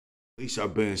police are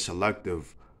being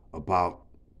selective about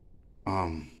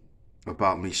um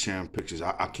about me sharing pictures.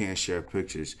 I can't share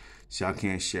pictures. See, I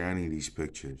can't share any of these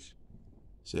pictures.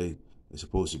 See, it's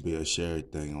supposed to be a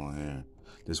shared thing on here.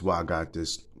 That's why I got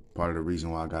this. Part of the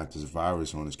reason why I got this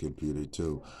virus on this computer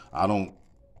too. I don't.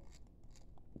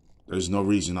 There's no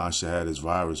reason I should have this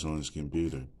virus on this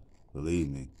computer. Believe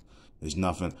me, there's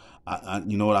nothing.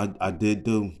 You know what I did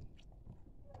do?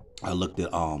 I looked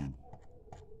at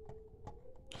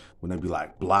when they be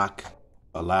like block,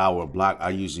 allow or block. I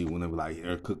usually when they be like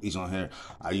there are cookies on here,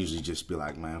 I usually just be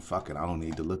like, man, fuck it. I don't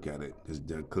need to look at it because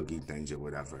they're cookie things or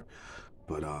whatever.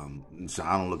 But so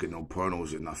I don't look at no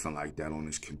pornos or nothing like that on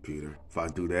this computer. If I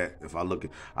do that, if I look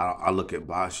at, I look at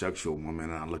bisexual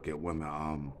women and I look at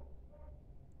women,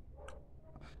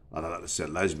 like I said,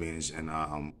 lesbians and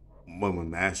women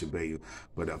masturbating.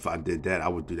 But if I did that, I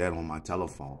would do that on my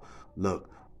telephone. Look,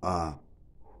 yeah,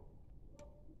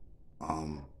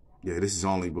 this is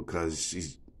only because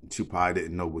she probably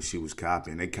didn't know what she was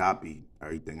copying. They copy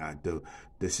everything I do.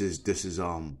 This is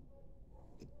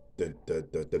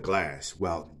the glass.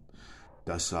 Well,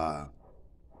 that's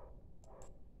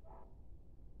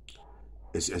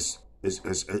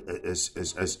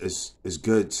it's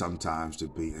good sometimes to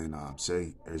be in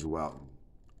say as well.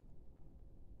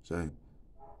 Say,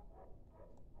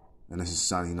 and this is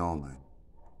Sonny Nolan.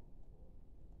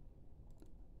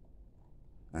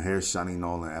 And here's Sonny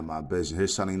Nolan at my business.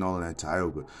 Here's Sonny Nolan at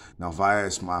Tioga. Now, if I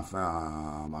ask my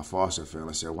my foster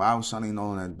family, I said, why was Sonny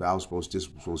Nolan at, this was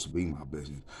supposed to be my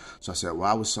business. So I said,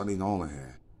 why was Sonny Nolan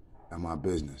here at my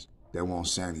business? They won't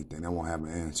say anything. They won't have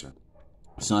an answer.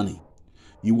 Sonny,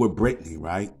 you were Brittany,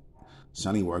 right?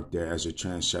 Sonny worked there as a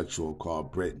transsexual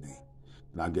called Brittany.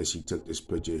 And I guess he took this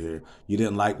picture here. You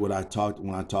didn't like what I talked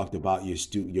when I talked about your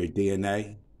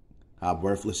DNA, how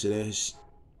worthless it is?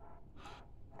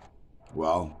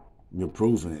 Well, you're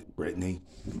proving it, Brittany.